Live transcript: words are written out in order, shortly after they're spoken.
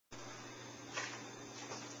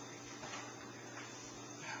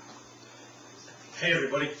Hey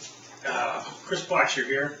everybody, Chris Blackshear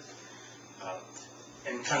here.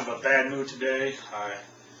 In kind of a bad mood today. I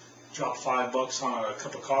dropped $5 on a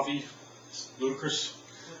cup of coffee. It's ludicrous.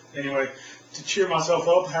 Anyway, to cheer myself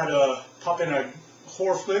up, I had to pop in a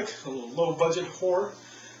horror flick, a little low-budget horror.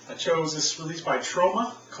 I chose this release by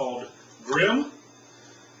Troma called Grimm.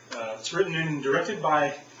 It's written and directed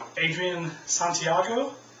by Adrian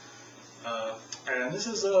Santiago. And this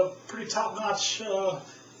is a pretty top-notch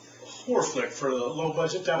horror flick for the low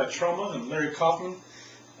budget out of Troma and Larry Kaufman,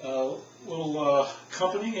 little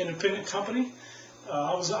company, independent company.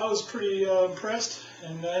 I was pretty impressed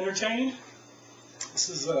and entertained. This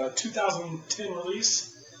is a 2010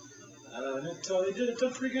 release, and they did a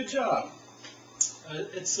pretty good job.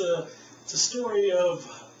 It's a story of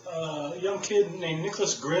a young kid named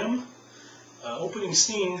Nicholas Grimm. Opening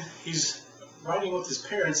scene, he's riding with his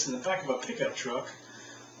parents in the back of a pickup truck.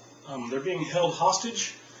 They're being held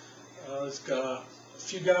hostage. There's a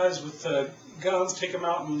few guys with guns take him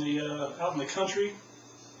out in the country,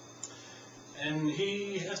 and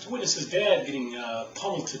he has to witness his dad getting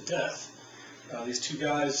pummeled to death. These two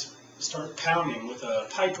guys start pounding with a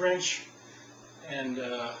pipe wrench and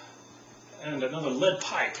another lead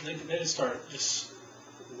pipe. They just start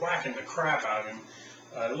whacking the crap out of him.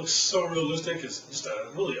 It looks so realistic. It's just a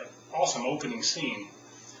really awesome opening scene.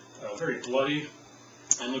 Very bloody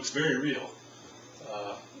and looks very real.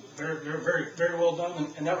 Very well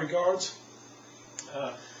done in that regards.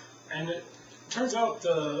 And it turns out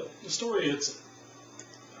the story it's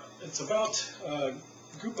about a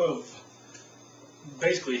group of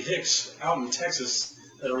basically hicks out in Texas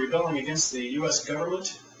that are rebelling against the U.S.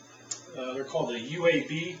 government. They're called the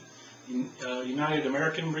UAB, United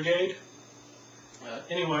American Brigade.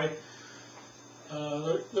 Anyway,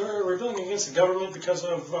 they're rebelling against the government because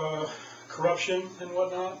of corruption and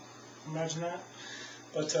whatnot. Imagine that.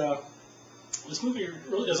 But this movie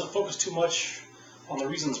really doesn't focus too much on the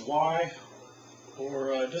reasons why,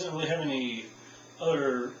 or doesn't really have any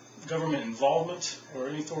other government involvement or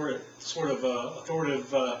any sort of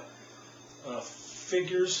authoritative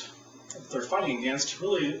figures that they're fighting against.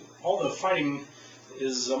 Really, all the fighting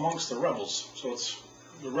is amongst the rebels. So it's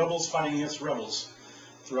the rebels fighting against rebels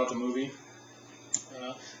throughout the movie.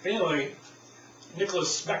 But anyway,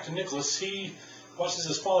 back to Nicholas, he watches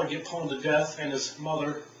his father get pummeled to death and his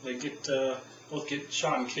mother. They both get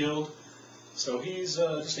shot and killed. So he's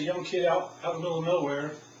just a young kid out in the middle of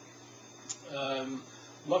nowhere.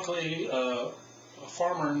 Luckily, a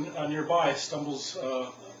farmer nearby stumbles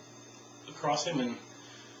across him and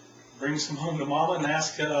brings him home to Mama and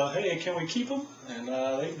asks, "Hey, can we keep him?" And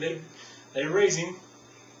they raise him.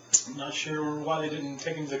 I'm not sure why they didn't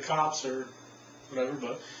take him to the cops or whatever,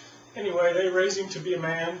 but anyway, they raise him to be a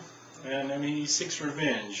man. And then he seeks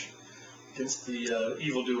revenge against the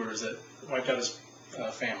evildoers that wiped out his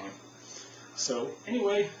family. So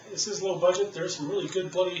anyway, this is low budget. There's some really good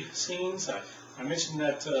bloody scenes. I mentioned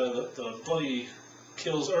that the bloody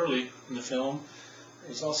kills early in the film.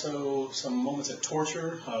 There's also some moments of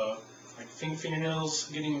torture, like fingernails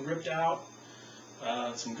getting ripped out.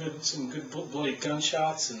 Some good bloody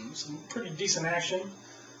gunshots and some pretty decent action.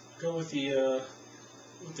 Go with the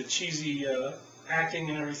cheesy acting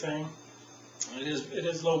and everything. It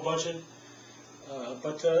is low budget,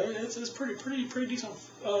 but it's pretty decent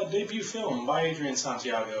debut film by Adrian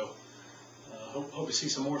Santiago. Hope to see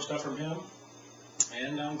some more stuff from him,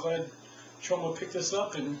 and I'm glad Troma picked this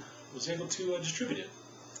up and was able to distribute it.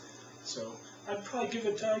 So I'd probably give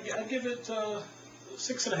it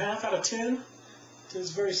 6.5 out of 10. It's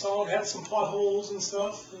very solid. Had some plot holes and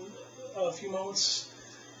stuff, and a few moments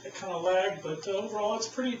that kind of lagged, but overall it's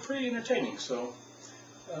pretty entertaining. So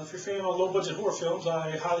if you're a fan of low-budget horror films,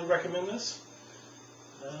 I highly recommend this.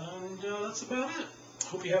 And that's about it.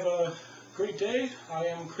 Hope you have a great day. I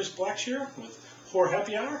am Chris Blackshear with Horror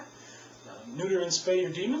Happy Hour. Neuter and spay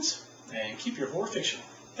your demons, and keep your horror fictional.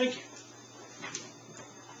 Thank you.